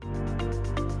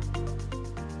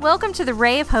Welcome to the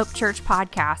Ray of Hope Church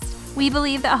podcast. We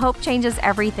believe that hope changes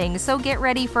everything, so get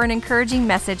ready for an encouraging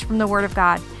message from the Word of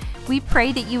God. We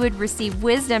pray that you would receive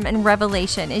wisdom and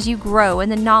revelation as you grow in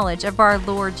the knowledge of our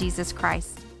Lord Jesus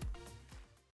Christ.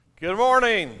 Good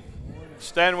morning.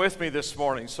 Stand with me this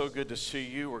morning. So good to see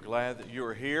you. We're glad that you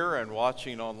are here and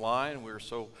watching online. We're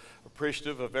so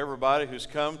appreciative of everybody who's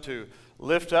come to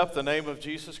lift up the name of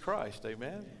Jesus Christ.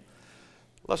 Amen.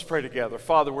 Let's pray together.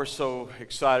 Father, we're so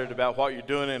excited about what you're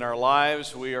doing in our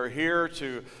lives. We are here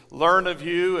to learn of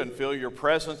you and feel your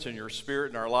presence and your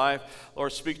spirit in our life.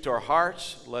 Lord, speak to our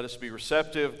hearts. Let us be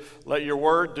receptive. Let your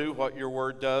word do what your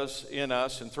word does in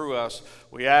us and through us.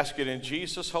 We ask it in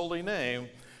Jesus' holy name.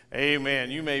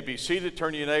 Amen. You may be seated.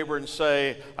 Turn to your neighbor and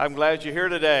say, I'm glad you're here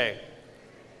today.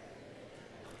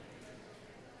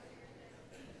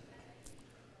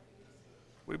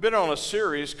 We've been on a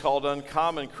series called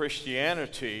Uncommon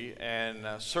Christianity, and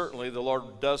certainly the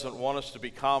Lord doesn't want us to be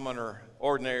common or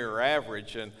ordinary or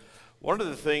average. And one of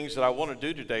the things that I want to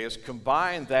do today is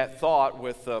combine that thought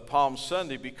with Palm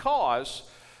Sunday, because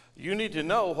you need to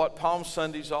know what Palm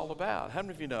Sunday is all about. How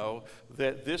many of you know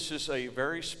that this is a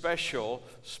very special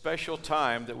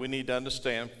time that we need to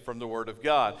understand from the Word of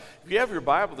God? If you have your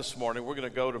Bible this morning, we're going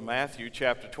to go to Matthew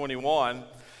chapter 21. And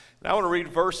I want to read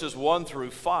verses 1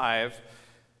 through 5.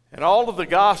 And all of the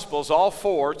Gospels, all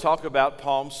four, talk about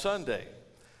Palm Sunday.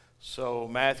 So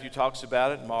Matthew talks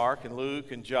about it, Mark and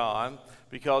Luke and John,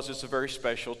 because it's a very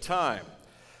special time.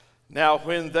 Now,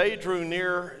 when they drew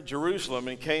near Jerusalem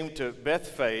and came to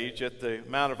Bethphage at the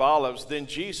Mount of Olives, then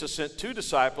Jesus sent two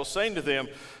disciples, saying to them,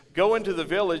 Go into the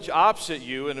village opposite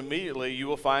you, and immediately you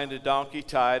will find a donkey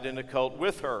tied and a colt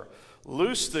with her.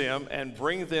 Loose them and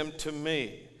bring them to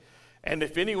me. And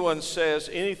if anyone says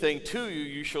anything to you,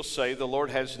 you shall say, The Lord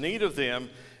has need of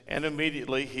them, and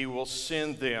immediately he will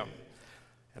send them.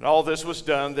 And all this was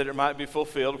done that it might be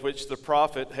fulfilled, which the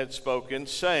prophet had spoken,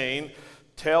 saying,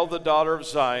 Tell the daughter of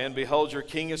Zion, Behold, your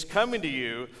king is coming to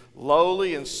you,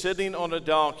 lowly and sitting on a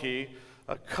donkey,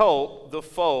 a colt, the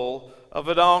foal of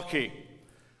a donkey.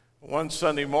 One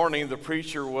Sunday morning, the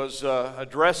preacher was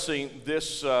addressing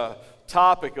this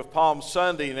topic of Palm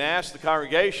Sunday and asked the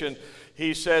congregation,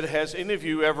 he said, Has any of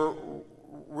you ever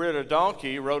rode a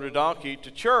donkey to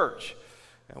church?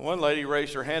 And one lady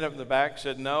raised her hand up in the back and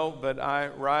said, No, but I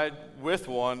ride with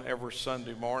one every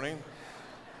Sunday morning.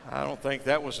 I don't think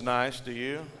that was nice, do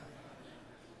you?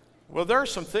 Well, there are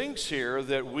some things here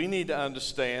that we need to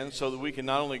understand so that we can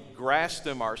not only grasp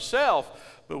them ourselves,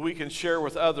 but we can share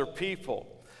with other people.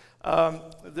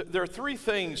 There are three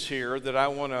things here that I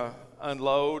want to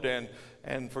unload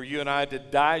and for you and I to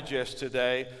digest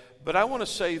today. But I want to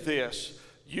say this,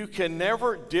 you can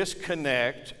never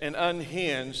disconnect and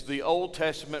unhinge the Old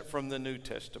Testament from the New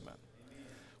Testament.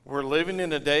 We're living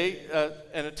in a day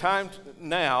and a time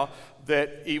now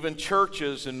that even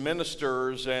churches and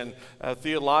ministers and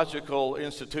theological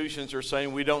institutions are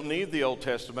saying we don't need the Old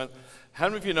Testament. How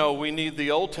many of you know we need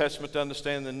the Old Testament to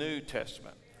understand the New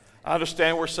Testament? I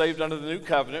understand we're saved under the new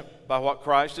covenant by what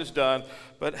Christ has done,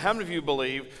 but how many of you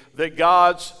believe that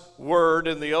God's word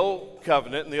in the old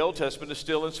covenant, in the Old Testament, is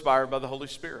still inspired by the Holy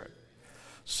Spirit?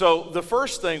 So the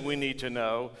first thing we need to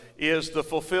know is the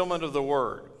fulfillment of the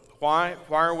word. Why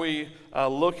are we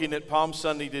looking at Palm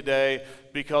Sunday today?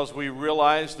 Because we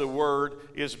realize the word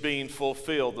is being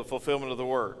fulfilled, the fulfillment of the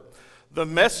word. The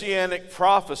messianic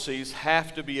prophecies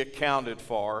have to be accounted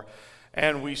for,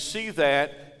 and we see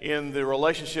that in the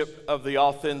relationship of the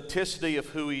authenticity of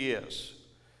who he is.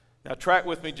 Now track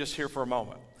with me just here for a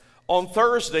moment. On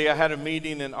Thursday, I had a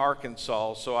meeting in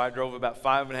Arkansas, so I drove about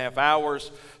 5.5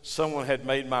 hours. Someone had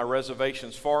made my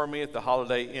reservations for me at the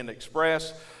Holiday Inn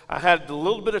Express. I had a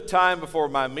little bit of time before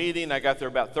my meeting. I got there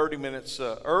about 30 minutes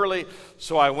early,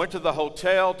 so I went to the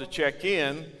hotel to check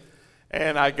in,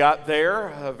 and I got there,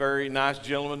 a very nice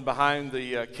gentleman behind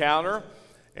the counter,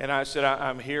 and I said,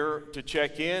 I'm here to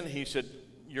check in. He said,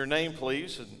 Your name,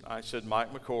 please. And I said,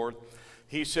 Mike McCord.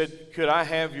 He said, Could I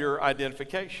have your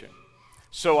identification?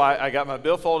 So I got my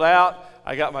billfold out.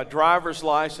 I got my driver's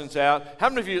license out. How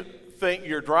many of you think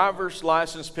your driver's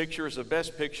license picture is the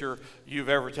best picture you've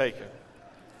ever taken?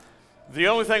 The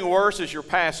only thing worse is your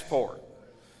passport.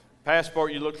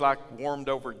 Passport, you look like warmed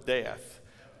over death.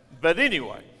 But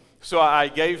anyway, so I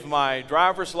gave my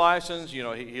driver's license. You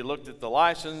know, he looked at the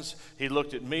license. He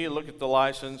looked at me, looked at the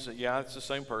license. Yeah, it's the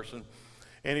same person.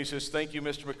 And he says, Thank you,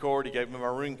 Mr. McCord. He gave me my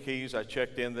room keys. I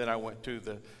checked in. Then I went to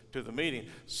the meeting.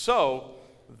 So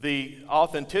the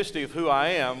authenticity of who I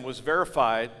am was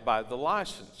verified by the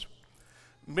license.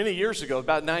 Many years ago,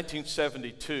 about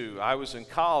 1972, I was in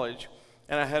college,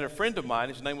 and I had a friend of mine,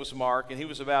 his name was Mark, and he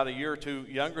was about a year or two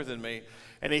younger than me,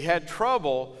 and he had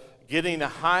trouble getting a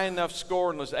high enough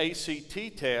score on his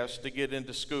ACT test to get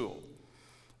into school.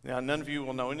 Now, none of you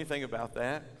will know anything about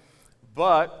that,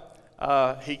 but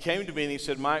he came to me and he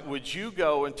said, Mike, would you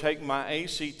go and take my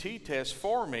ACT test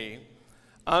for me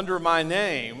under my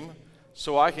name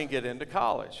so I can get into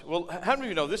college? Well, how many of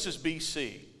you know this is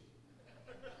BC?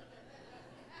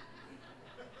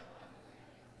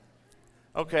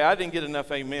 Okay, I didn't get enough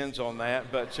amens on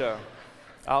that, but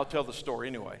I'll tell the story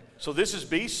anyway. So this is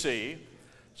BC,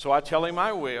 so I tell him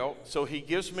I will. So he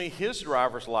gives me his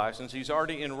driver's license. He's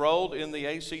already enrolled in the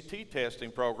ACT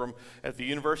testing program at the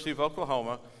University of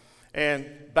Oklahoma. And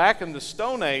back in the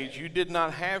Stone Age, you did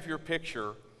not have your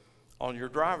picture on your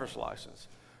driver's license.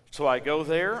 So I go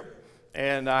there,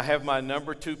 and I have my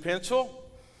number 2 pencil,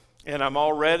 and I'm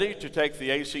all ready to take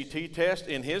the ACT test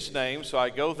in his name. So I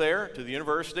go there to the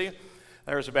university.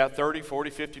 There's about 30,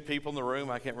 40, 50 people in the room.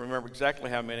 I can't remember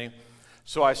exactly how many.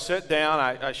 So I sit down.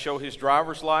 I show his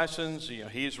driver's license.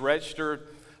 He's registered.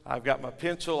 I've got my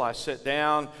pencil. I sit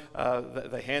down.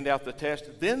 They hand out the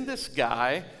test. Then this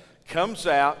guy comes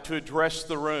out to address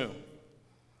the room.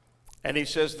 And he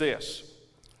says this: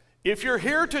 if you're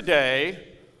here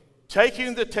today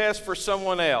taking the test for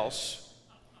someone else,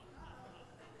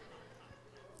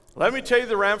 let me tell you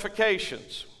the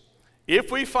ramifications.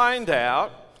 If we find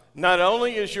out, not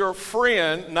only is your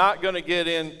friend not going to get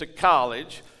into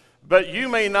college, but you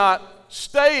may not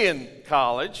stay in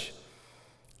college.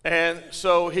 And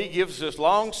so he gives this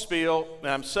long spiel, and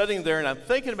I'm sitting there and I'm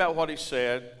thinking about what he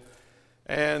said.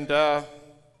 And a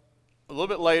little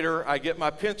bit later, I get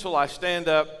my pencil, I stand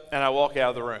up, and I walk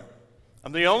out of the room.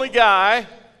 I'm the only guy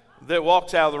that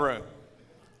walks out of the room.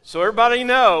 So everybody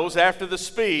knows after the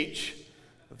speech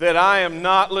that I am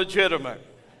not legitimate.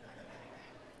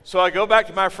 So I go back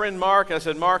to my friend Mark. I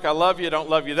said, Mark, I love you. I don't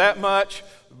love you that much,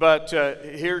 but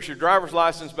here's your driver's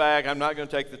license bag. I'm not going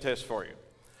to take the test for you.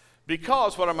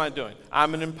 Because what am I doing?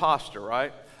 I'm an imposter,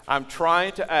 right? I'm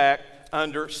trying to act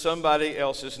under somebody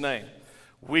else's name.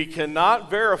 We cannot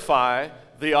verify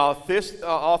the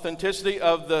authenticity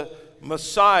of the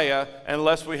Messiah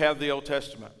unless we have the Old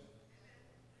Testament.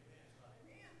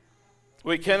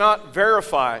 We cannot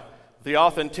verify the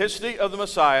authenticity of the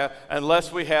Messiah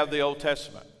unless we have the Old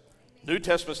Testament. New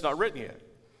Testament's not written yet.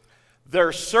 There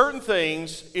are certain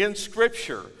things in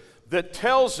Scripture that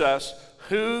tells us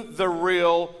who the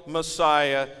real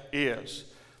Messiah is.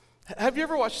 Have you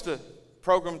ever watched the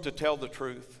program To Tell the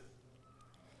Truth?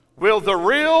 Will the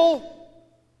real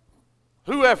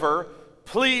whoever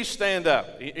please stand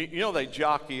up? You know, they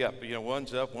jockey up.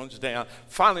 One's up, one's down.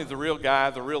 Finally, the real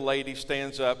guy, the real lady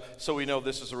stands up, so we know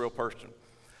this is a real person.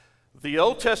 The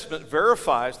Old Testament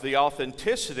verifies the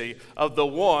authenticity of the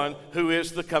one who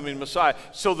is the coming Messiah.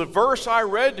 So the verse I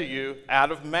read to you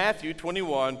out of Matthew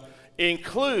 21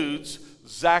 includes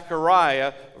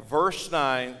Zechariah, verse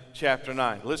 9, chapter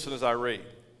 9. Listen as I read.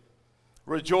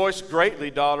 Rejoice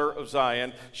greatly, daughter of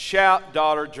Zion. Shout,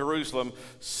 daughter Jerusalem.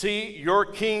 See, your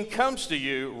king comes to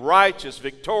you, righteous,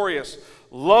 victorious,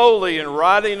 lowly, and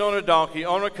riding on a donkey,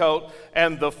 on a coat,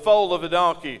 and the foal of a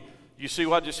donkey. You see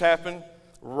what just happened?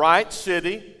 Right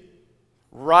city,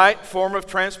 right form of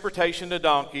transportation to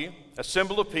donkey, a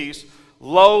symbol of peace,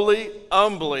 lowly,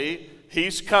 humbly,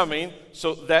 he's coming.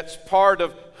 So that's part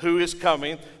of who is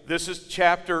coming. This is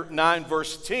chapter 9,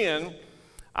 verse 10.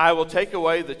 I will take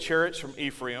away the chariots from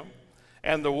Ephraim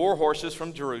and the war horses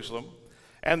from Jerusalem,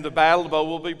 and the battle bow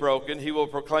will be broken. He will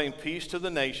proclaim peace to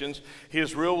the nations.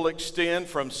 His rule will extend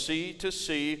from sea to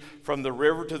sea, from the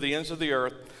river to the ends of the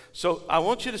earth. So I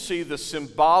want you to see the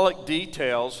symbolic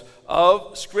details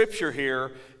of Scripture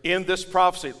here in this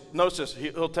prophecy. Notice this,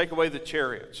 he'll take away the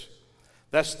chariots.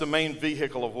 That's the main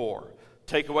vehicle of war.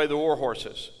 Take away the war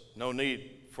horses. No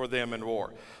need for them in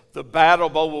war. The battle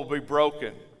bow will be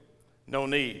broken. No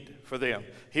need for them.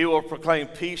 He will proclaim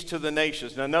peace to the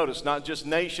nations. Now notice, not just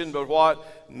nation, but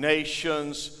what?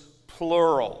 Nations,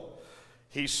 plural.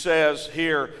 He says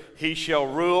here, he shall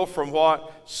rule from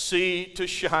what? Sea to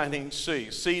shining sea.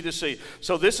 Sea to sea.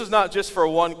 So this is not just for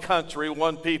one country,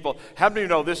 one people. How many of you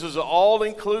know this is an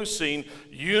all-inclusive,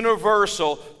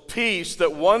 universal peace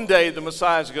that one day the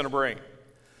Messiah is going to bring?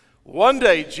 One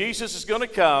day Jesus is going to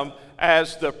come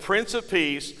as the Prince of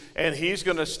Peace, and he's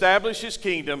going to establish his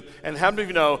kingdom. And how many of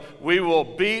you know we will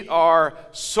beat our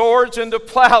swords into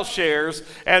plowshares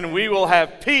and we will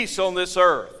have peace on this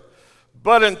earth?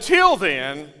 But until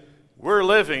then, we're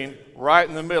living right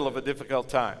in the middle of a difficult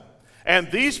time.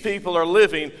 And these people are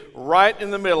living right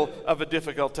in the middle of a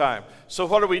difficult time. So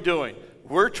what are we doing?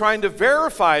 We're trying to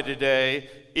verify today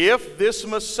if this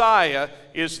Messiah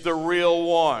is the real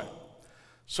one.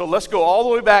 So let's go all the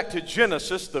way back to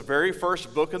Genesis, the very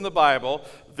first book in the Bible.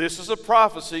 This is a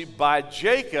prophecy by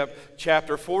Jacob,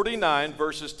 chapter 49,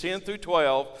 verses 10 through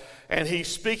 12. And he's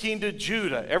speaking to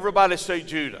Judah. Everybody say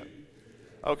Judah.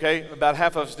 Okay, about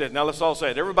half of us did. Now let's all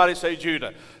say it. Everybody say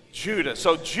Judah. Judah.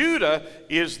 So Judah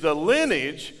is the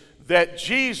lineage that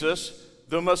Jesus,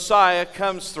 the Messiah,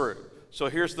 comes through. So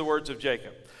here's the words of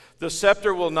Jacob. The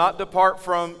scepter will not depart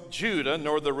from Judah,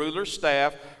 nor the ruler's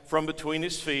staff from between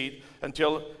his feet,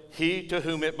 until he to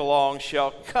whom it belongs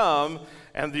shall come,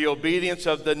 and the obedience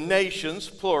of the nations,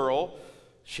 plural,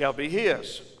 shall be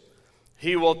his.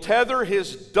 He will tether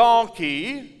his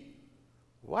donkey.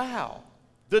 Wow,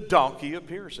 the donkey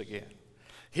appears again.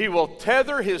 He will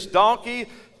tether his donkey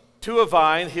to a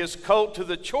vine, his coat to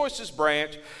the choicest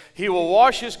branch. He will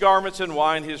wash his garments in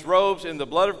wine, his robes in the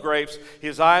blood of grapes.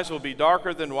 His eyes will be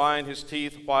darker than wine, his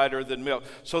teeth whiter than milk.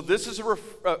 So this is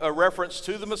a reference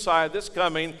to the Messiah that's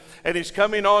coming, and he's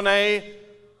coming on a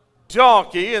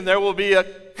donkey, and there will be a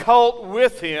colt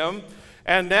with him.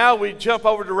 And now we jump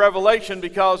over to Revelation,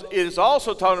 because it is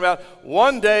also talking about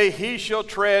one day he shall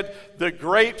tread the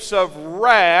grapes of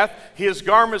wrath. His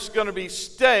garment's going to be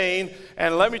stained.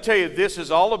 And let me tell you, this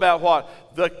is all about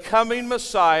what? The coming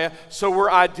Messiah. So we're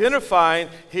identifying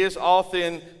his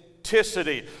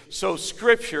authenticity. So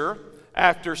Scripture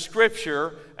after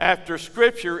Scripture after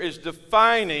Scripture is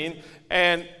defining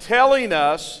and telling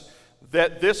us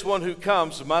that this one who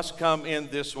comes must come in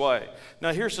this way.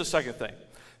 Now here's the second thing.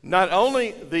 Not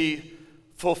only the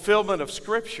fulfillment of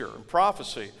Scripture and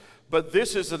prophecy, but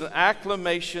this is an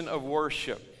acclamation of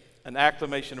worship. An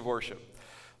acclamation of worship.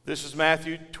 This is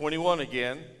Matthew 21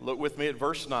 again. Look with me at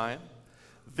verse 9.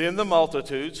 Then the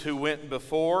multitudes who went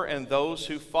before and those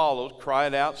who followed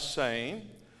cried out, saying,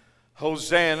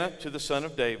 Hosanna to the Son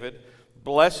of David.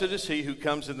 Blessed is he who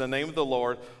comes in the name of the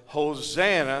Lord.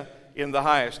 Hosanna in the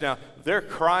highest. Now, they're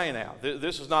crying out.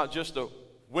 This is not just a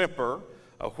whimper,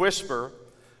 a whisper,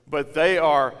 but they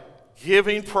are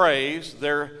giving praise.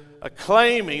 They're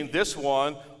acclaiming this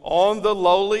one on the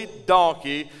lowly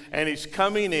donkey, and he's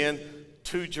coming in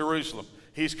to Jerusalem.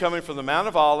 He's coming from the Mount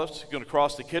of Olives. He's going to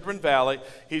cross the Kidron Valley.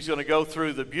 He's going to go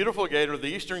through the beautiful gate, or the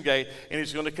eastern gate, and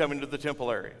he's going to come into the temple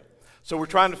area. So we're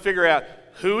trying to figure out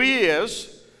who he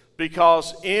is,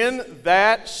 because in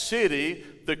that city,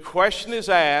 the question is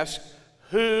asked,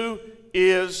 who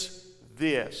is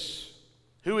this?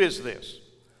 Who is this?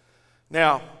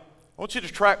 Now, I want you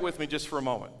to track with me just for a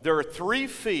moment. There are 3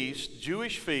 feasts,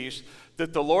 Jewish feasts,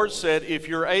 that the Lord said, if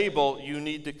you're able, you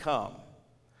need to come.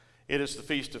 It is the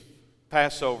Feast of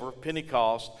Passover,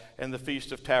 Pentecost, and the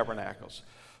Feast of Tabernacles.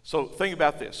 So think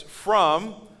about this.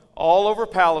 From all over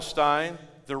Palestine,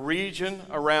 the region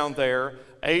around there,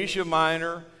 Asia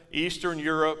Minor, Eastern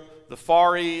Europe, the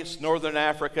Far East, Northern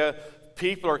Africa,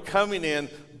 people are coming in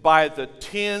by the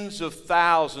tens of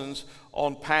thousands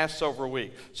on Passover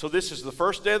week. So this is the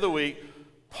first day of the week,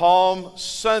 Palm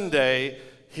Sunday.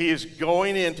 He is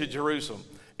going into Jerusalem.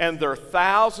 And there are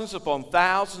thousands upon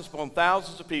thousands upon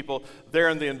thousands of people there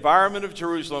in the environment of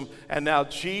Jerusalem. And now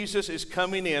Jesus is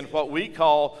coming in, what we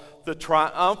call the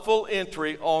triumphal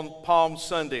entry on Palm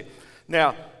Sunday.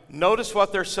 Now, notice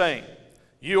what they're saying.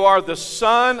 You are the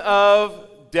Son of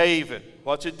David.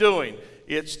 What's it doing?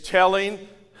 It's telling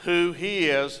who he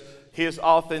is, his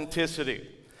authenticity.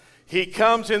 He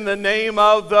comes in the name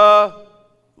of the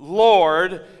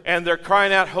Lord, and they're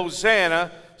crying out,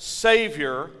 Hosanna,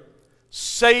 Savior,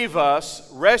 save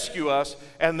us, rescue us,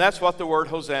 and that's what the word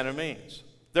Hosanna means.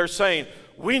 They're saying,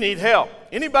 we need help.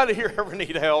 Anybody here ever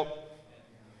need help?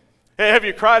 Hey, have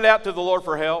you cried out to the Lord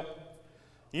for help?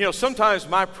 You know, sometimes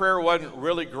my prayer wasn't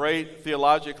really great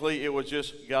theologically. It was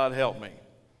just, God, help me.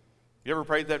 You ever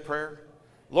prayed that prayer?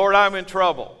 Lord, I'm in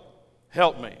trouble.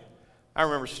 Help me. I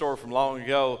remember a story from long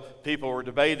ago. People were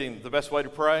debating the best way to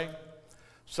pray.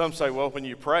 Some say, well, when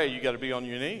you pray, you got to be on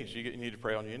your knees. You need to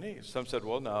pray on your knees. Some said,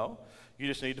 well, no. You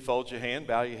just need to fold your hand,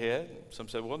 bow your head. Some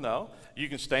said, well, no. You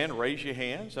can stand, raise your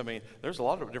hands. I mean, there's a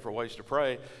lot of different ways to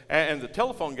pray. And the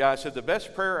telephone guy said the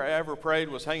best prayer I ever prayed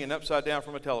was hanging upside down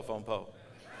from a telephone pole.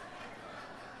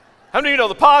 How many of you know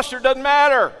the posture doesn't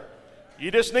matter? You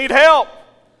just need help.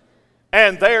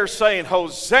 And they're saying,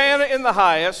 Hosanna in the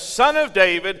highest, Son of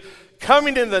David,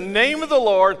 coming in the name of the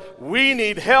Lord. We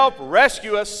need help.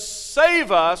 Rescue us.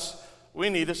 Save us. We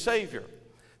need a Savior.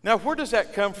 Now, where does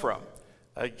that come from?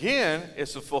 Again,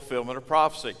 it's a fulfillment of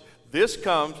prophecy. This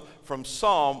comes from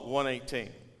Psalm 118.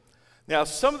 Now,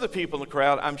 some of the people in the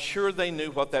crowd, I'm sure they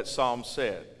knew what that psalm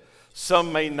said.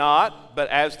 Some may not, but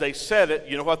as they said it,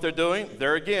 you know what they're doing?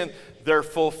 They're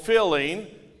fulfilling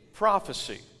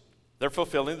prophecy. They're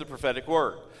fulfilling the prophetic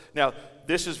word. Now,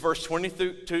 this is verse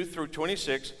 22 through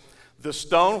 26. The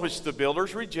stone which the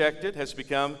builders rejected has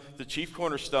become the chief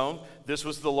cornerstone. This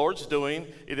was the Lord's doing.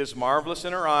 It is marvelous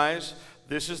in our eyes.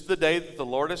 This is the day that the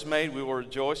Lord has made. We will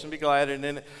rejoice and be glad in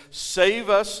it. Save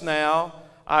us now,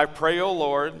 I pray, O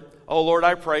Lord. O Lord,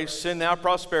 I pray, send now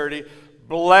prosperity.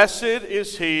 Blessed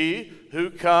is he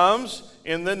who comes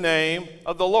in the name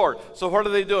of the Lord. So what are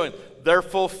they doing? They're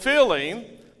fulfilling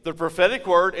the prophetic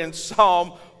word in Psalm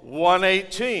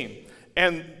 118.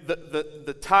 And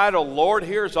the title, Lord,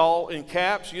 here is all in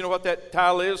caps. You know what that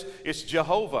title is? It's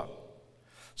Jehovah.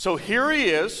 So here he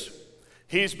is.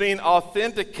 He's being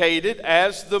authenticated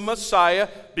as the Messiah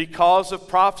because of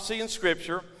prophecy in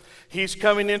Scripture. He's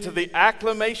coming into the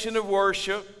acclamation of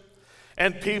worship,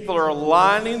 and people are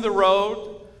lining the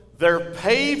road. They're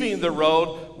paving the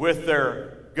road with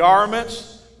their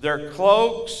garments, their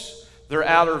cloaks, their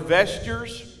outer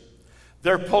vestures.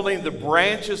 They're pulling the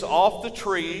branches off the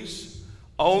trees.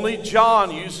 Only John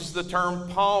uses the term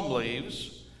palm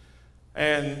leaves.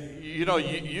 And you know,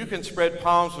 you can spread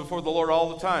palms before the Lord all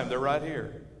the time. They're right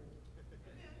here.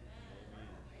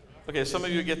 Okay, some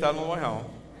of you get that on the way home.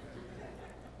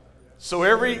 So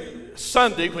every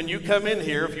Sunday when you come in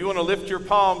here, if you want to lift your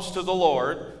palms to the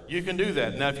Lord, you can do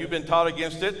that. Now, if you've been taught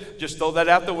against it, just throw that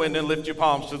out the window and lift your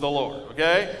palms to the Lord,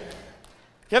 okay?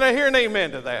 Can I hear an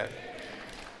amen to that?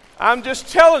 I'm just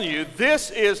telling you,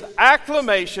 this is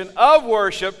acclamation of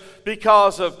worship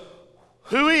because of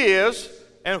who he is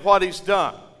and what he's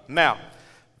done. Now,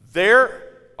 there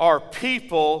are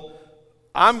people,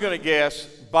 I'm going to guess,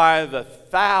 by the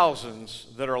thousands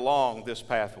that are along this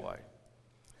pathway.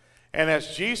 And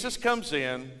as Jesus comes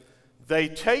in, they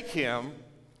take him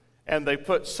and they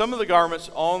put some of the garments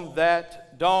on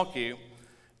that donkey.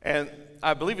 And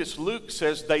I believe it's Luke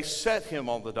says they set him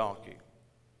on the donkey.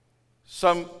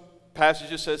 Some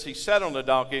passages says he sat on the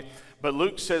donkey, but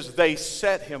Luke says they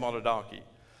set him on a donkey.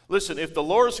 Listen, if the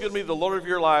Lord is going to be the Lord of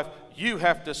your life, you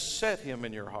have to set him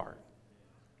in your heart.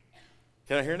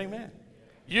 Can I hear an amen?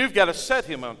 You've got to set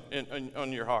him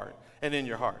on your heart and in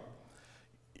your heart.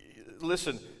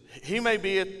 Listen, he may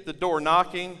be at the door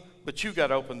knocking, but you've got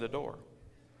to open the door.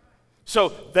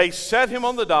 So they set him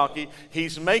on the donkey.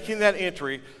 He's making that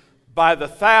entry. By the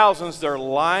thousands, they're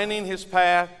lining his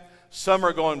path. Some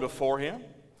are going before him.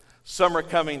 Some are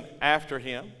coming after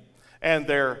him. And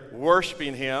they're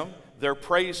worshiping him. They're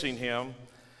praising him.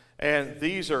 And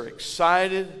these are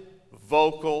excited,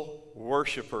 vocal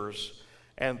worshipers.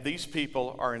 And these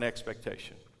people are in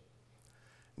expectation.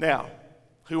 Now,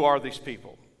 who are these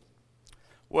people?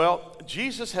 Well,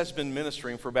 Jesus has been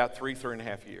ministering for about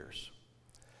 3.5 years.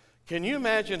 Can you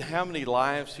imagine how many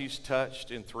lives he's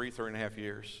touched in 3.5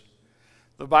 years?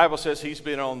 The Bible says he's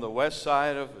been on the west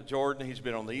side of Jordan. He's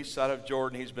been on the east side of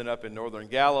Jordan. He's been up in northern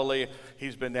Galilee.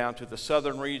 He's been down to the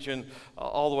southern region,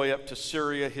 all the way up to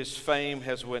Syria. His fame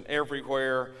has went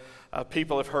everywhere.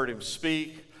 People have heard him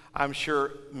speak. I'm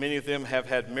sure many of them have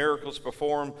had miracles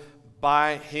performed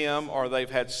by him, or they've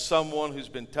had someone who's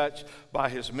been touched by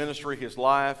his ministry, his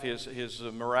life, his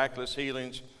miraculous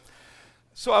healings.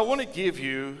 So I want to give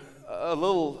you a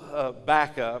little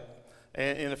backup.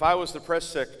 And if I was the press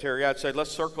secretary, I'd say,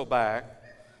 let's circle back.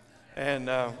 And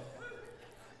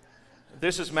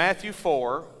this is Matthew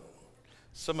 4.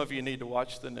 Some of you need to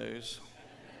watch the news.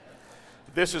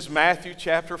 This is Matthew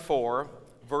chapter 4,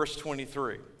 verse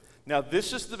 23. Now,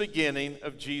 this is the beginning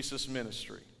of Jesus'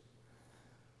 ministry.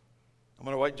 I'm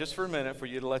going to wait just for a minute for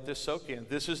you to let this soak in.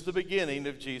 This is the beginning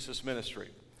of Jesus' ministry.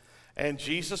 And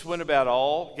Jesus went about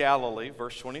all Galilee,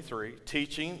 verse 23,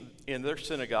 teaching in their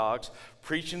synagogues,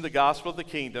 preaching the gospel of the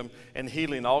kingdom, and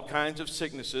healing all kinds of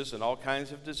sicknesses and all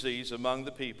kinds of disease among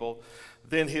the people.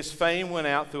 Then his fame went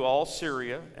out through all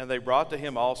Syria, and they brought to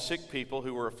him all sick people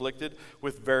who were afflicted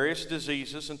with various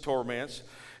diseases and torments,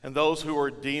 and those who were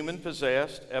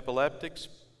demon-possessed, epileptics,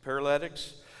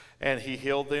 paralytics, and he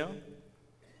healed them.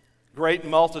 Great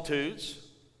multitudes.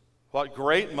 What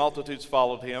great multitudes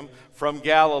followed him from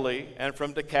Galilee and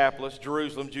from Decapolis,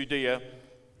 Jerusalem, Judea,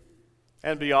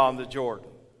 and beyond the Jordan.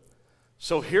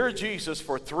 So here Jesus,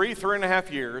 for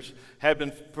 3.5 years, had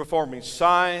been performing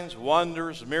signs,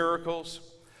 wonders, miracles.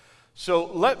 So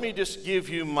let me just give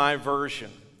you my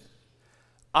version.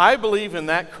 I believe in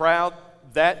that crowd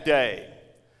that day,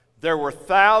 there were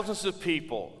thousands of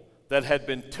people that had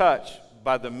been touched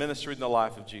by the ministry and the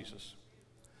life of Jesus.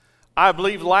 I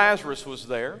believe Lazarus was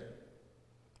there.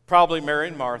 Probably Mary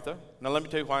and Martha. Now let me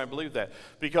tell you why I believe that.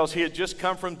 Because he had just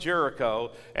come from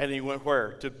Jericho and he went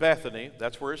where? To Bethany.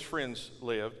 That's where his friends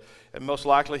lived. And most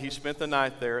likely he spent the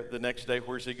night there. The next day,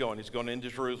 where's he going? He's going into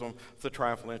Jerusalem for the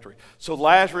triumphal entry. So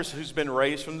Lazarus, who's been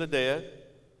raised from the dead.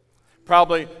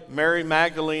 Probably Mary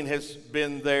Magdalene has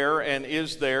been there and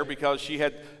is there because she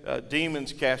had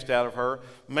demons cast out of her.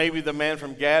 Maybe the man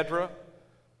from Gadara,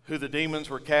 who the demons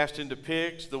were cast into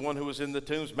pigs, the one who was in the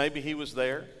tombs, maybe he was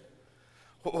there.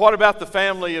 What about the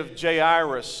family of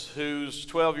Jairus, whose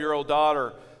 12-year-old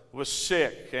daughter was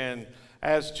sick, and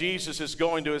as Jesus is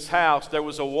going to his house, there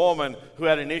was a woman who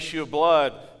had an issue of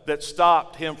blood that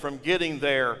stopped him from getting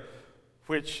there,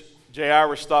 which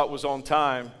Jairus thought was on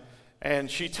time,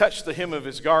 and she touched the hem of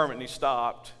his garment and he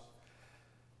stopped.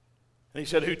 And he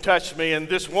said, "Who touched me?" And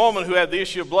this woman who had the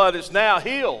issue of blood is now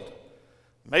healed.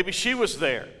 Maybe she was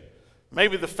there.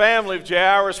 Maybe the family of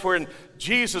Jairus, when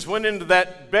Jesus went into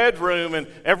that bedroom and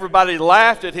everybody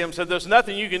laughed at him, said, "There's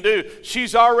nothing you can do.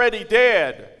 She's already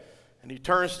dead." And he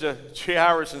turns to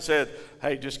Jairus and said,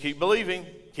 "Hey, just keep believing.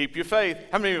 Keep your faith."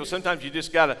 How many people, sometimes you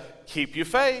just got to keep your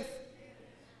faith?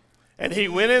 And he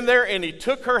went in there and he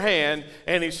took her hand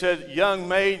and he said, "Young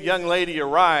maid, young lady,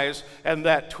 arise." And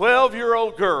that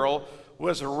 12-year-old girl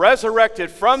was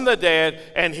resurrected from the dead,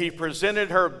 and he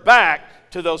presented her back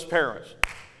to those parents.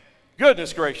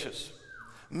 Goodness gracious.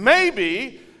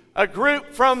 Maybe a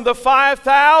group from the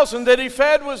 5,000 that he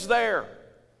fed was there.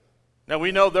 Now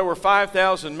we know there were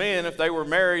 5,000 men. If they were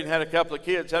married and had a couple of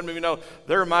kids, how many of you know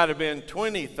there might have been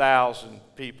 20,000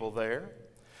 people there?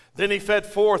 Then he fed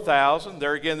 4,000.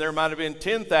 There again, there might have been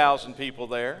 10,000 people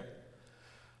there.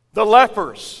 The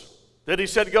lepers that he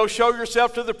said, "Go show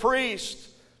yourself to the priest."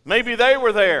 Maybe they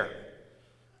were there.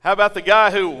 How about the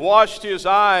guy who washed his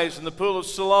eyes in the pool of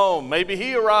Siloam? Maybe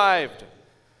he arrived.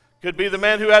 Could be the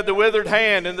man who had the withered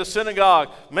hand in the synagogue.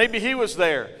 Maybe he was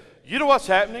there. You know what's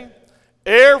happening?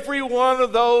 Every one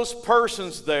of those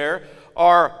persons there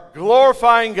are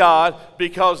glorifying God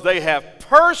because they have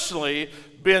personally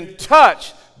been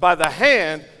touched by the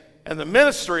hand and the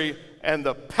ministry and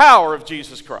the power of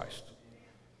Jesus Christ.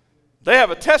 They have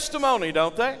a testimony,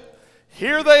 don't they?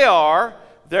 Here they are.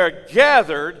 They're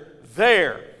gathered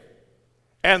there.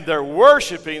 And they're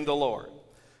worshiping the Lord.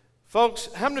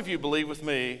 Folks, how many of you believe with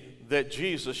me that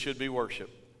Jesus should be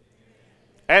worshiped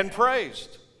and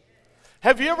praised?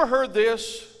 Have you ever heard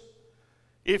this?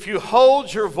 If you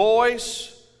hold your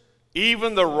voice,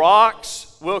 even the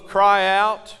rocks will cry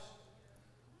out.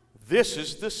 This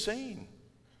is the scene.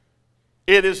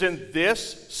 It is in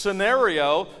this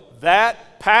scenario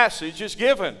that passage is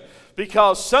given.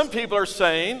 Because some people are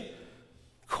saying,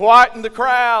 quieten the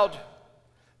crowd.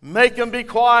 Make them be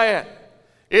quiet.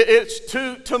 It's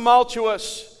too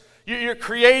tumultuous. You're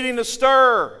creating a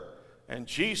stir. And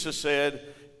Jesus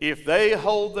said, if they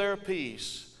hold their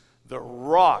peace, the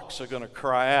rocks are going to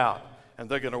cry out and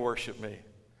they're going to worship me.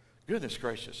 Goodness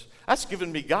gracious. That's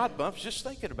giving me God bumps just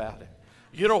thinking about it.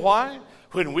 You know why?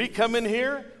 When we come in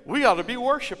here, we ought to be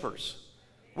worshipers.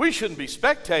 We shouldn't be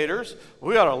spectators.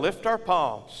 We ought to lift our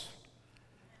palms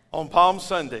on Palm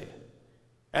Sunday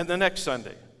and the next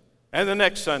Sunday. And the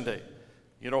next Sunday.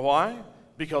 You know why?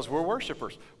 Because we're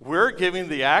worshipers. We're giving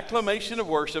the acclamation of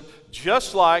worship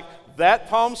just like that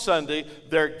Palm Sunday.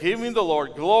 They're giving the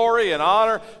Lord glory and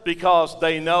honor because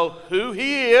they know who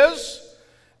He is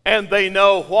and they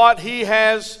know what He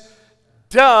has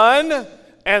done,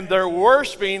 and they're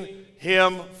worshiping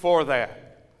Him for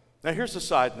that. Now here's a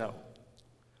side note.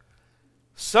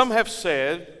 Some have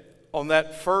said on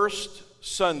that first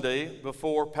Sunday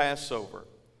before Passover,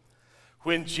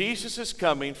 when Jesus is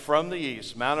coming from the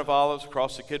east, Mount of Olives,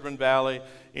 across the Kidron Valley,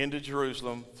 into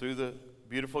Jerusalem, through the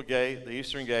beautiful gate, the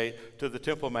eastern gate, to the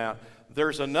Temple Mount,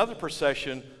 there's another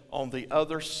procession on the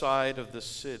other side of the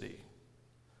city.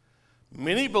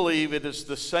 Many believe it is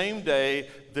the same day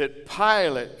that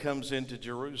Pilate comes into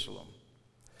Jerusalem.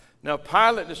 Now,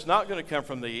 Pilate is not going to come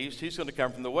from the east. He's going to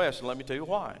come from the west, and let me tell you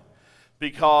why.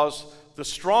 Because the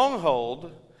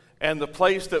stronghold and the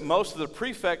place that most of the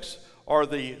prefects or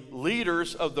the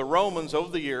leaders of the Romans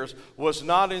over the years was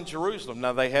not in Jerusalem.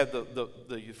 Now they had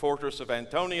the fortress of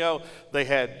Antonia, they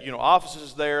had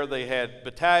offices there, they had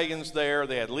battalions there,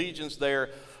 they had legions there,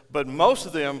 but most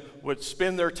of them would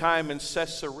spend their time in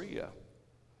Caesarea.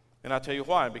 And I'll tell you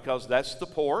why, because that's the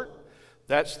port,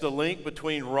 that's the link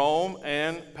between Rome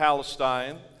and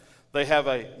Palestine. They have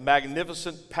a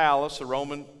magnificent palace, a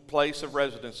Roman place of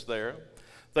residence there.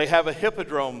 They have a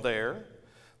hippodrome there.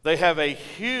 They have a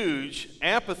huge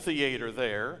amphitheater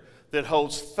there that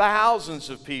holds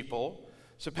thousands of people.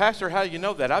 So, Pastor, how do you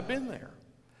know that? I've been there.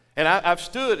 And I've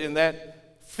stood in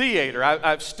that theater.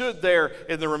 I've stood there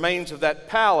in the remains of that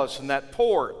palace and that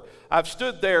port. I've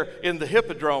stood there in the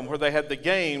hippodrome where they had the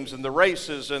games and the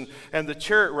races and the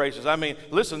chariot races. I mean,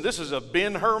 listen, this is a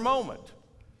Ben-Hur moment.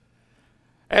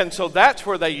 And so that's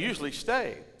where they usually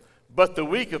stay. But the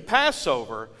week of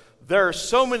Passover, there are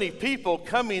so many people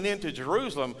coming into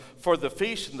Jerusalem for the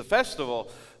feast and the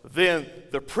festival, then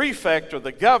the prefect or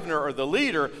the governor or the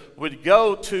leader would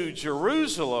go to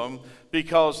Jerusalem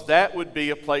because that would be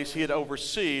a place he'd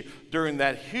oversee during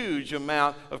that huge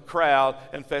amount of crowd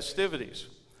and festivities.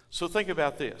 So think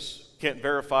about this. Can't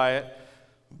verify it,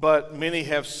 but many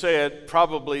have said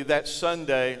probably that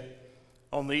Sunday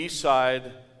on the east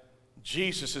side,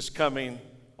 Jesus is coming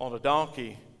on a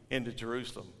donkey into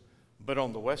Jerusalem. But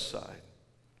on the west side,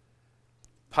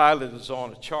 Pilate is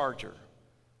on a charger,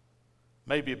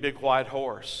 maybe a big white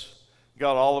horse,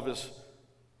 got all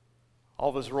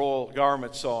of his royal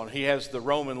garments on. He has the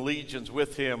Roman legions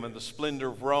with him and the splendor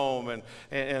of Rome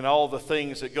and all the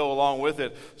things that go along with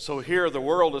it. So here the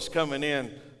world is coming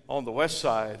in on the west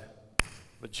side,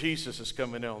 but Jesus is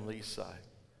coming in on the east side.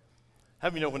 How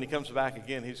many know when he comes back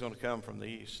again, he's going to come from the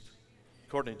east,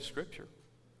 according to Scripture?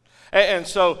 And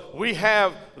so we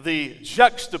have the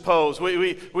juxtapose.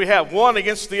 We have one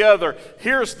against the other.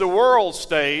 Here's the world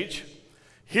stage.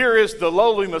 Here is the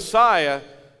lowly Messiah.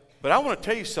 But I want to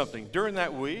tell you something. During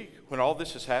that week, when all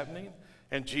this is happening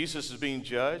and Jesus is being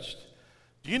judged,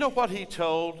 do you know what he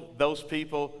told those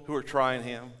people who are trying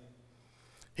him?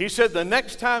 He said, the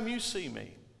next time you see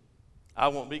me, I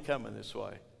won't be coming this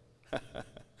way.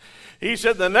 He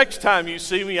said, the next time you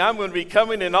see me, I'm going to be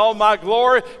coming in all my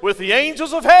glory with the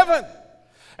angels of heaven.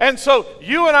 And so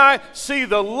you and I see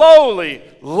the lowly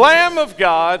Lamb of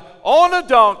God on a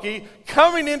donkey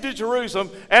coming into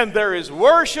Jerusalem, and there is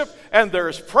worship, and there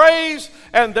is praise,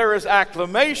 and there is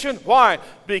acclamation. Why?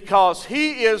 Because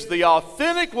he is the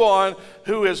authentic one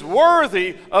who is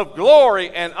worthy of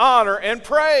glory and honor and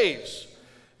praise.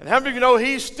 And how many of you know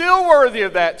he's still worthy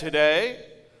of that today?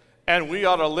 And we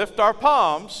ought to lift our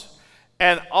palms.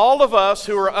 And all of us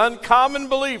who are uncommon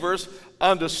believers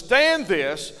understand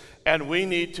this, and we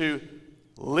need to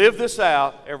live this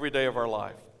out every day of our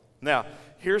life. Now,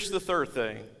 here's the third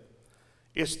thing.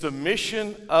 It's the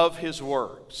mission of his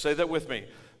word. Say that with me.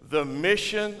 The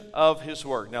mission of his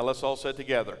word. Now, let's all say it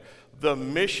together. The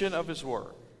mission of his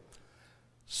word.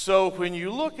 So when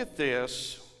you look at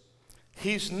this,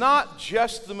 he's not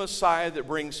just the Messiah that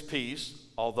brings peace,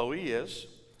 although he is.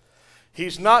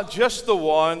 He's not just the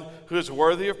one who is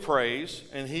worthy of praise,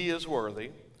 and he is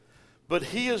worthy, but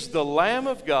he is the Lamb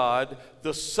of God,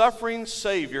 the suffering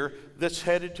Savior that's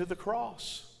headed to the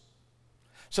cross.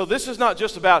 So this is not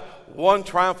just about one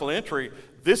triumphal entry.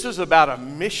 This is about a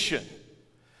mission.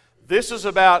 This is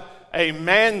about a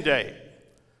mandate.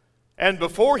 And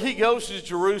before he goes to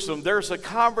Jerusalem, there's a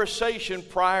conversation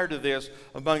prior to this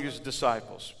among his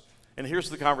disciples. And here's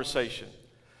the conversation.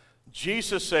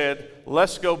 Jesus said,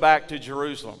 let's go back to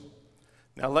Jerusalem.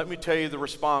 Now let me tell you the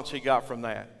response he got from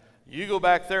that. You go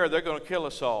back there, they're going to kill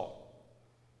us all.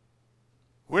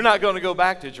 We're not going to go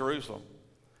back to Jerusalem.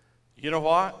 You know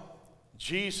what?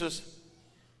 Jesus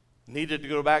needed to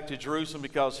go back to Jerusalem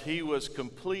because he was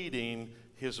completing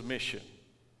his mission.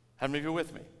 How many of you are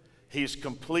with me? He's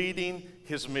completing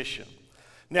his mission.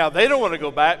 Now they don't want to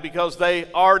go back because they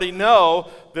already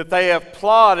know that they have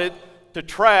plotted to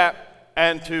trap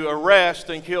and to arrest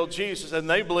and kill Jesus, and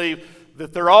they believe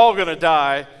that they're all going to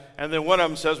die. And then one of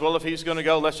them says, well, if he's going to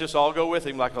go, let's just all go with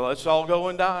him. Like, let's all go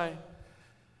and die.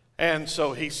 And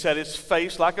so he set his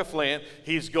face like a flint.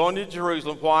 He's going to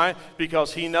Jerusalem. Why?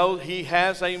 Because he knows he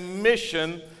has a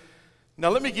mission. Now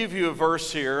let me give you a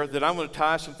verse here that I'm going to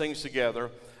tie some things together.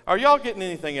 Are y'all getting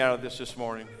anything out of this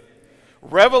morning?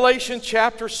 Revelation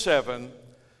chapter 7.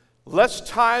 Let's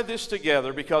tie this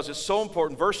together because it's so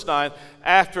important. Verse 9,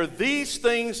 after these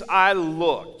things I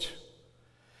looked,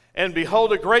 and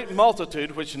behold a great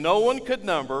multitude which no one could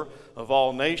number, of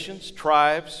all nations,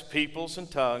 tribes, peoples, and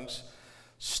tongues,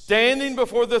 standing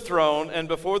before the throne and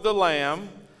before the Lamb,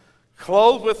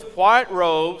 clothed with white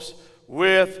robes,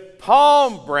 with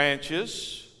palm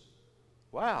branches.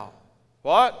 Wow.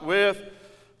 What? With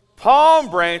palm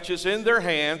branches in their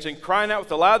hands, and crying out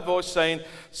with a loud voice, saying,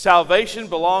 salvation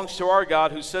belongs to our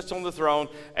God who sits on the throne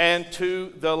and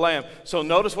to the Lamb. So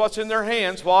notice what's in their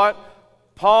hands. What?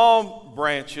 Palm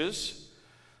branches.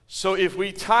 So if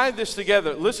we tie this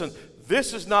together, listen,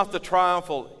 this is not the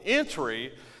triumphal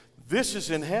entry. This is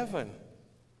in heaven.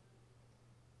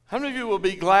 How many of you will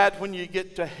be glad when you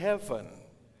get to heaven?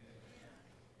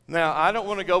 Now, I don't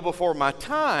want to go before my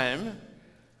time,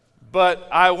 but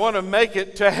I want to make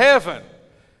it to heaven.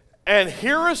 And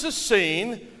here is a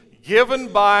scene given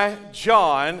by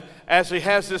John as he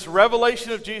has this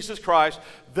revelation of Jesus Christ.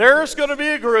 There's going to be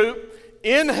a group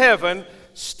in heaven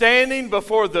standing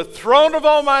before the throne of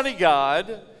Almighty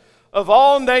God, of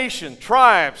all nations,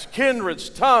 tribes, kindreds,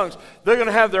 tongues. They're going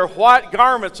to have their white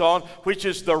garments on, which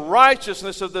is the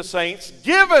righteousness of the saints,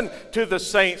 given to the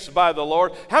saints by the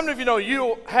Lord. How many of you know you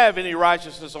don't have any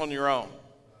righteousness on your own?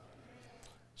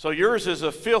 So yours is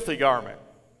a filthy garment.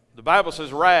 The Bible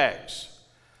says rags.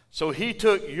 So he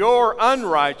took your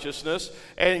unrighteousness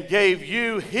and gave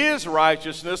you his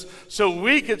righteousness so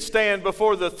we could stand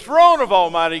before the throne of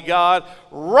Almighty God,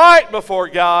 right before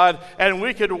God, and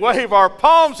we could wave our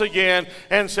palms again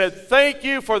and said, thank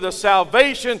you for the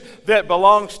salvation that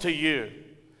belongs to you.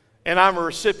 And I'm a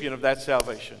recipient of that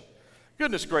salvation.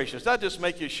 Goodness gracious, that just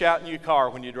make you shout in your car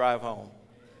when you drive home.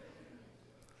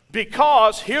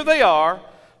 Because here they are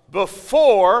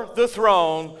before the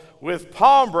throne with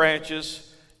palm branches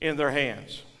in their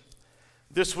hands.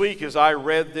 This week, as I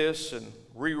read this and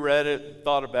reread it and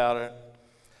thought about it,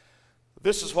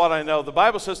 this is what I know. The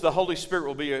Bible says the Holy Spirit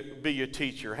will be your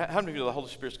teacher. How many of you know the Holy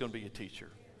Spirit's going to be your teacher?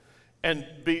 And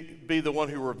be the one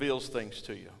who reveals things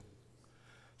to you.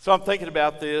 So I'm thinking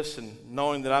about this and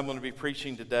knowing that I'm going to be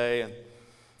preaching today. And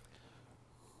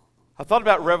I thought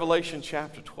about Revelation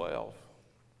chapter 12.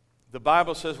 The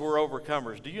Bible says we're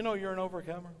overcomers. Do you know you're an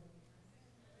overcomer?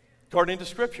 According to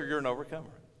Scripture, you're an overcomer.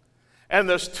 And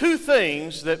there's two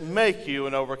things that make you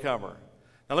an overcomer.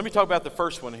 Now let me talk about the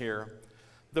first one here.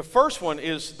 The first one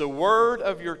is the word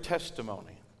of your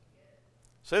testimony.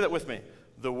 Say that with me.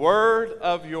 The word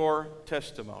of your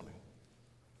testimony.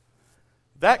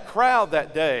 That crowd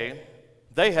that day,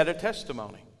 they had a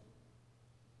testimony.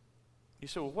 You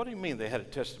say, well, what do you mean they had a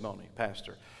testimony,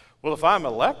 Pastor? Well, if I'm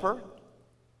a leper,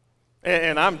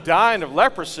 and I'm dying of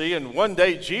leprosy, and one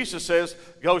day Jesus says,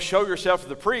 go show yourself to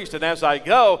the priest. And as I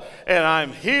go and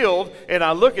I'm healed, and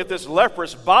I look at this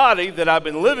leprous body that I've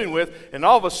been living with, and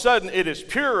all of a sudden it is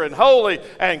pure and holy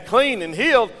and clean and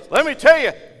healed, let me tell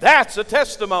you, that's a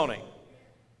testimony.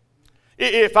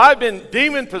 If I've been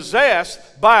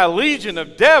demon-possessed by a legion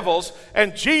of devils,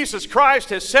 and Jesus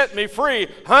Christ has set me free,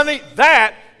 honey,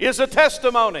 that is a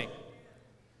testimony.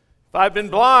 If I've been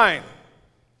blind,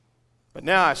 but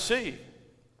now I see,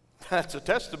 that's a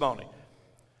testimony.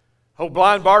 Oh,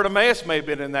 blind Bartimaeus may have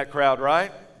been in that crowd,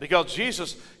 right? Because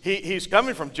Jesus, he's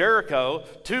coming from Jericho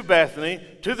to Bethany,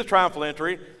 to the triumphal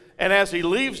entry, and as he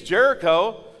leaves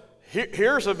Jericho,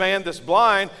 here's a man that's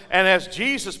blind, and as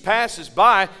Jesus passes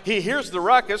by, he hears the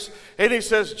ruckus, and he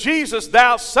says, Jesus,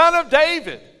 thou son of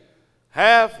David,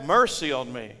 have mercy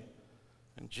on me.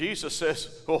 And Jesus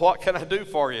says, well, what can I do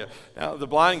for you? Now, the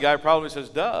blind guy probably says,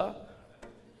 duh.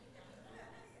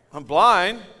 I'm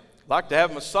blind, like to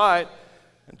have my sight.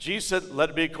 And Jesus said, let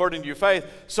it be according to your faith.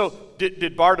 So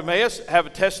did Bartimaeus have a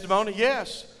testimony?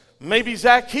 Yes. Maybe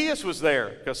Zacchaeus was there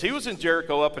because he was in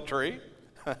Jericho up a tree.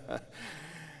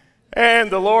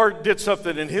 And the Lord did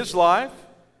something in his life.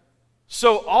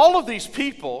 So all of these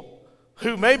people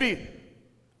who maybe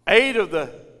ate of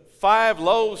the 5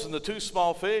 loaves and the 2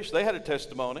 small fish, they had a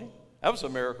testimony. That was a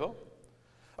miracle.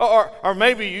 Or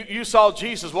maybe you saw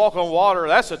Jesus walk on water.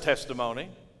 That's a testimony.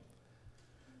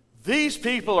 These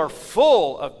people are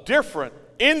full of different,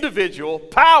 individual,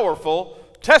 powerful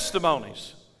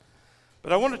testimonies.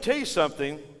 But I want to tell you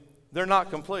something, they're not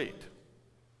complete.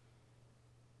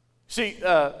 See,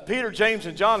 Peter, James,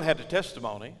 and John had a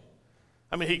testimony.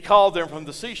 I mean, he called them from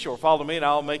the seashore, follow me and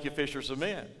I'll make you fishers of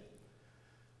men.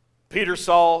 Peter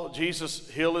saw Jesus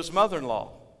heal his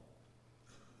mother-in-law.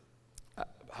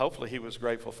 Hopefully he was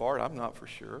grateful for it, I'm not for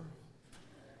sure.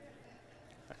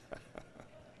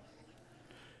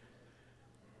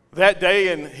 That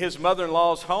day in his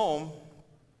mother-in-law's home,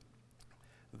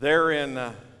 there in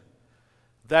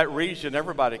that region,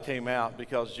 everybody came out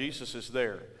because Jesus is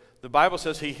there. The Bible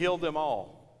says he healed them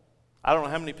all. I don't know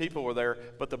how many people were there,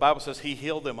 but the Bible says he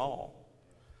healed them all.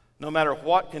 No matter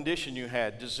what condition you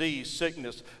had, disease,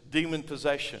 sickness, demon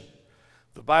possession.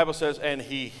 The Bible says, and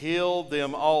he healed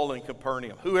them all in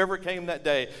Capernaum. Whoever came that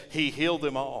day, he healed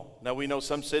them all. Now we know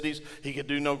some cities he could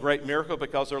do no great miracle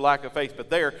because of their lack of faith. But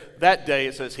there, that day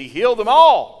it says he healed them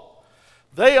all.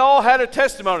 They all had a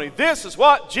testimony. This is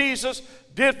what Jesus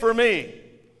did for me.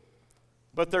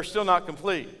 But they're still not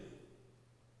complete.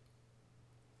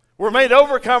 We're made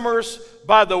overcomers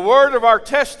by the word of our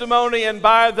testimony and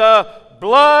by the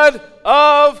blood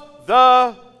of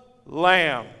the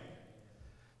Lamb.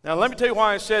 Now, let me tell you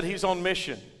why I said he's on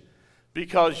mission.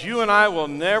 Because you and I will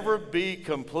never be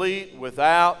complete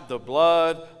without the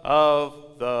blood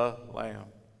of the Lamb.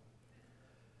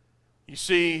 You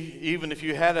see, even if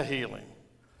you had a healing,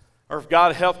 or if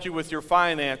God helped you with your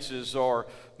finances or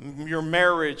your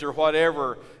marriage or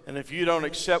whatever, and if you don't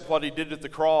accept what he did at the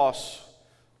cross,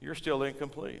 you're still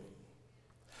incomplete.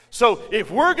 So if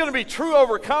we're going to be true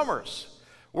overcomers,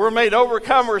 We're made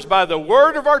overcomers by the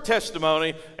word of our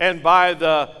testimony and by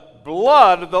the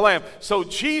blood of the Lamb. So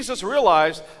Jesus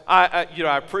realized, I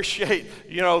appreciate,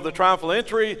 the triumphal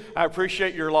entry. I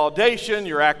appreciate your laudation,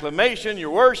 your acclamation, your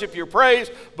worship, your praise.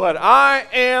 But I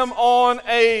am on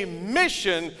a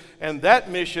mission, and that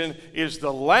mission is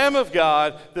the Lamb of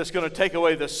God that's going to take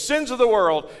away the sins of the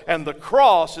world, and the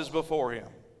cross is before him.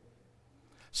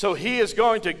 So he is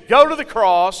going to go to the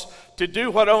cross to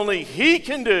do what only he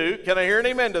can do. Can I hear an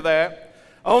amen to that?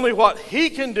 Only what he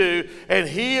can do, and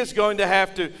he is going to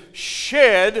have to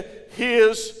shed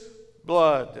his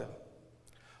blood.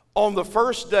 On the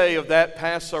first day of that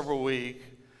Passover week,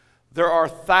 there are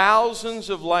thousands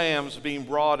of lambs being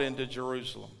brought into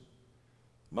Jerusalem.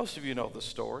 Most of you know the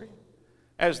story.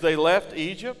 As they left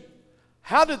Egypt,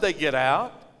 how did they get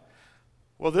out?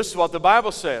 Well, this is what the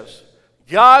Bible says.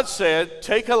 God said,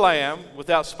 take a lamb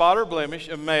without spot or blemish,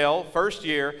 a male, first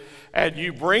year, and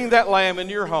you bring that lamb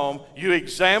into your home, you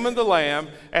examine the lamb,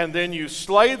 and then you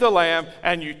slay the lamb,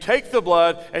 and you take the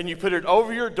blood, and you put it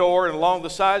over your door and along the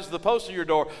sides of the post of your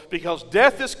door, because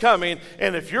death is coming,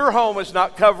 and if your home is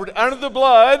not covered under the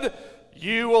blood,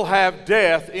 you will have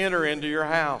death enter into your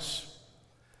house.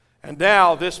 And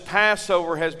now this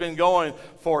Passover has been going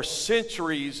for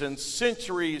centuries and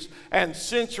centuries and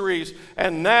centuries,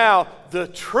 and now the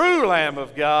true Lamb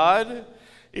of God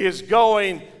is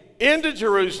going into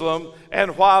Jerusalem,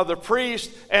 and while the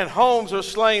priests and homes are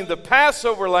slaying the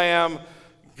Passover lamb,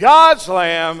 God's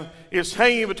lamb is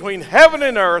hanging between heaven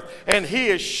and earth, and he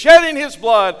is shedding his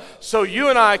blood so you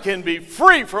and I can be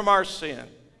free from our sin.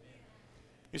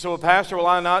 You say, well, Pastor, will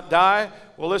I not die?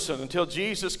 Well, listen, until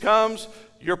Jesus comes,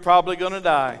 you're probably going to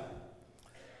die.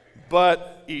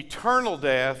 But eternal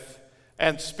death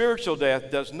and spiritual death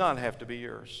does not have to be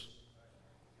yours.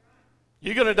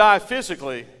 You're going to die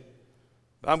physically.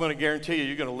 I'm going to guarantee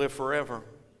you're going to live forever,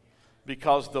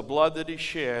 because the blood that he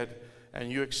shed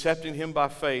and you accepting him by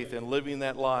faith and living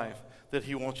that life that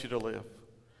he wants you to live.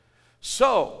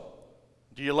 So,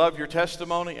 do you love your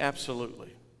testimony?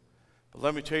 Absolutely. But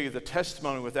let me tell you, the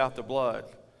testimony without the blood,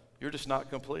 you're just not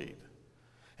complete.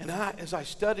 And as I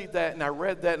studied that and I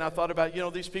read that and I thought about,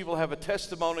 these people have a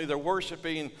testimony, they're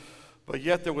worshiping, but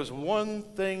yet there was one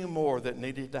thing more that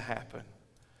needed to happen.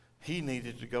 He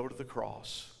needed to go to the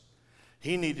cross.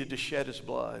 He needed to shed his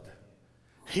blood.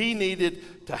 He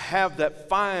needed to have that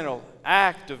final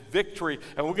act of victory.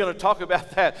 And we're going to talk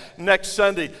about that next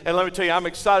Sunday. And let me tell you, I'm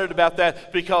excited about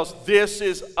that, because this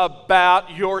is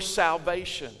about your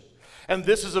salvation. And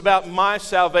this is about my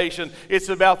salvation. It's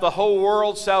about the whole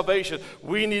world's salvation.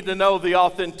 We need to know the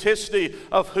authenticity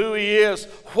of who he is,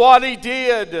 what he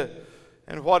did,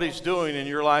 and what he's doing in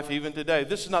your life even today.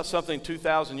 This is not something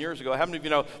 2,000 years ago. How many of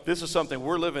you know this is something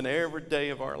we're living every day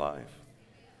of our life?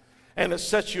 And it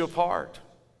sets you apart.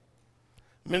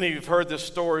 Many of you have heard this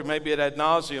story maybe ad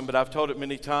nauseum, but I've told it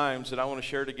many times, and I want to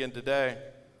share it again today.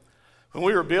 When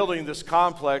we were building this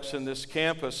complex and this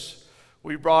campus,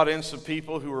 we brought in some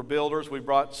people who were builders. We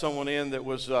brought someone in that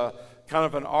was kind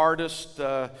of an artist.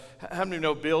 How many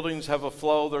know buildings have a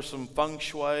flow? There's some feng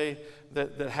shui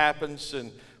that happens.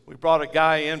 And we brought a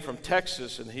guy in from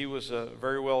Texas, and he was a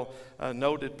very well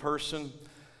noted person.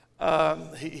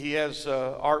 He has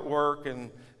artwork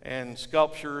and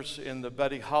sculptures in the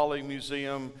Buddy Holly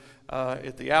Museum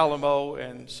at the Alamo,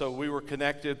 and so we were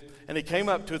connected. And he came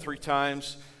up 2 or 3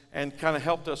 times and kind of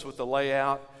helped us with the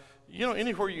layout.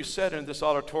 Anywhere you sit in this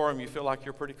auditorium, you feel like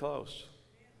you're pretty close.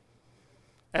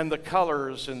 And the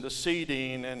colors and the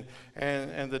seating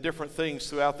and the different things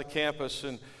throughout the campus.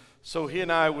 And so he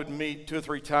and I would meet 2 or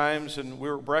 3 times, and we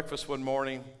were at breakfast one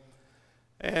morning.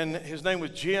 And his name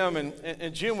was Jim,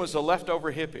 and Jim was a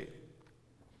leftover hippie.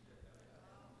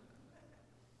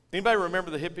 Anybody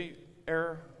remember the hippie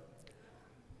era?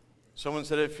 Someone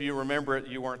said if you remember it,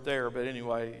 you weren't there. But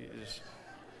anyway,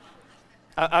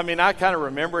 I kind of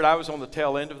remember it. I was on the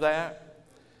tail end of that.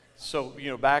 So,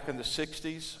 back in the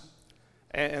 60s.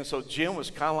 And so Jim was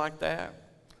kind of like that.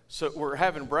 So we're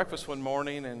having breakfast one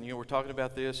morning, and, we're talking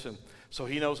about this. And so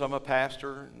he knows I'm a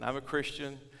pastor, and I'm a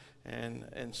Christian.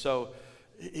 And so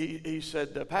he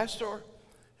said, Pastor,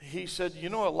 he said, a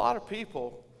lot of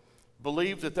people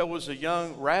believed that there was a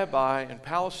young rabbi in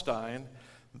Palestine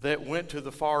that went to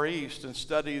the Far East and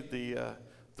studied the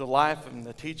life and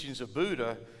the teachings of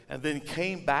Buddha, and then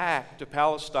came back to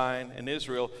Palestine and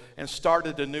Israel and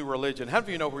started a new religion. How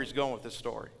do you know where he's going with this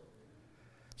story?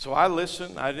 So I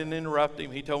listened. I didn't interrupt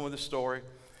him. He told me the story.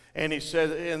 And he said,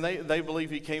 and they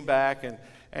believe he came back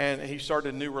and he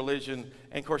started a new religion.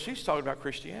 And, of course, he's talking about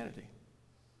Christianity.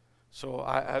 So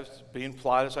I was being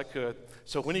polite as I could.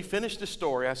 So when he finished the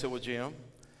story, I said, well, Jim,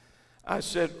 I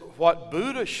said, what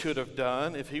Buddha should have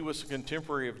done if he was a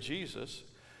contemporary of Jesus,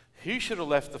 he should have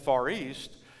left the Far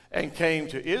East and came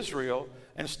to Israel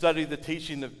and studied the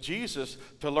teaching of Jesus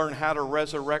to learn how to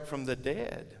resurrect from the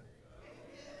dead.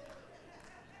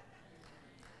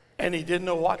 And he didn't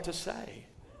know what to say.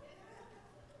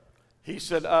 He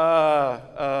said,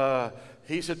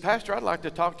 Pastor, I'd like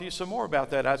to talk to you some more about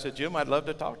that. I said, Jim, I'd love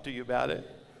to talk to you about it.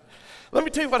 Let me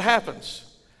tell you what happens.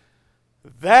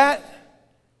 That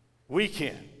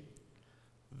weekend,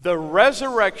 the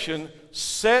resurrection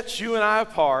sets you and I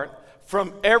apart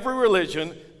from every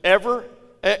religion,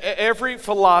 every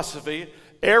philosophy,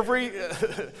 every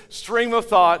stream of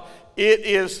thought. It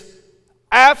is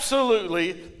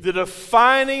absolutely the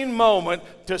defining moment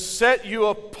to set you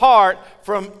apart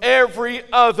from every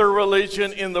other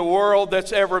religion in the world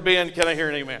that's ever been. Can I hear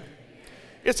an amen?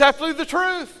 It's absolutely the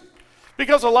truth.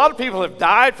 Because a lot of people have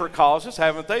died for causes,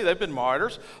 haven't they? They've been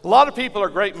martyrs. A lot of people are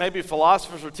great, maybe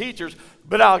philosophers or teachers,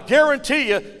 but I'll guarantee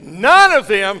you, none of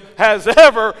them has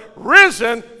ever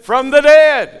risen from the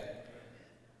dead.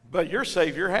 But your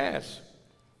Savior has.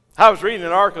 I was reading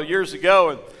an article years ago,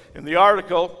 and in the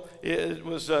article, it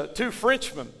was two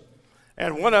Frenchmen.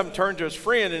 And one of them turned to his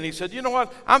friend, and he said, you know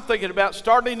what? I'm thinking about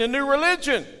starting a new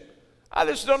religion. I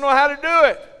just don't know how to do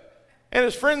it. And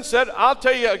his friend said, I'll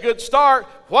tell you a good start.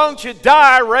 Why don't you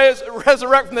die,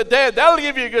 resurrect from the dead? That'll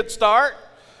give you a good start.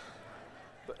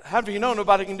 But how do you know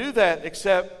nobody can do that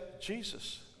except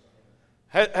Jesus?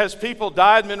 Has people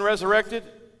died and been resurrected?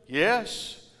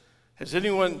 Yes. Has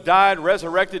anyone died,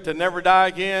 resurrected to never die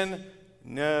again?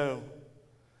 No.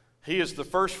 He is the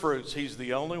first fruits. He's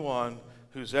the only one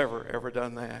who's ever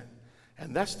done that.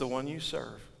 And that's the one you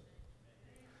serve.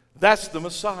 That's the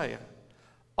Messiah.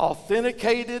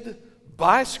 Authenticated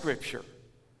by Scripture.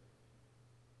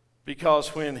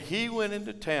 Because when he went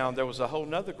into town, there was a whole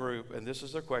nother group, and this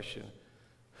is their question.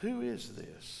 Who is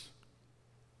this?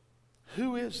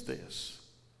 Who is this?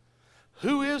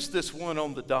 Who is this one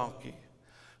on the donkey?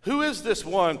 Who is this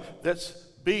one that's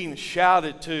being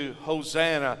shouted to,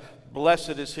 Hosanna,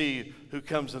 blessed is he who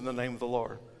comes in the name of the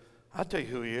Lord? I'll tell you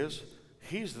who he is.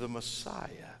 He's the Messiah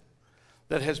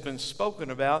that has been spoken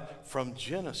about from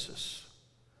Genesis.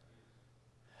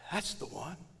 That's the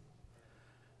one.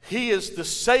 He is the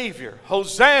Savior.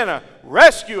 Hosanna,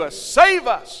 rescue us, save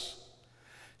us.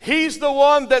 He's the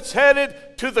one that's headed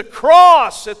to the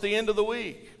cross at the end of the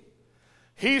week.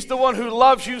 He's the one who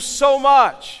loves you so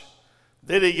much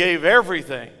that he gave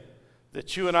everything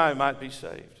that you and I might be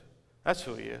saved. That's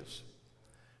who he is.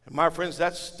 And my friends,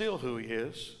 that's still who he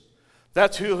is.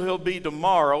 That's who he'll be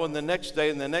tomorrow and the next day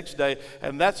and the next day.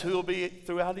 And that's who he'll be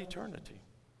throughout eternity.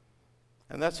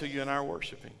 And that's who you and I are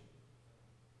worshiping.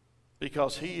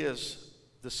 Because he is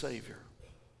the Savior.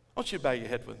 Won't you bow your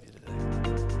head with me today?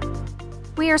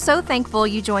 We are so thankful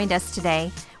you joined us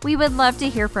today. We would love to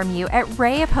hear from you at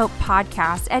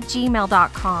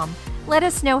rayofhopepodcast@gmail.com. Let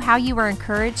us know how you were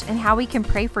encouraged and how we can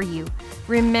pray for you.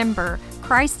 Remember,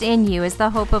 Christ in you is the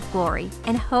hope of glory,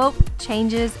 and hope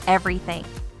changes everything.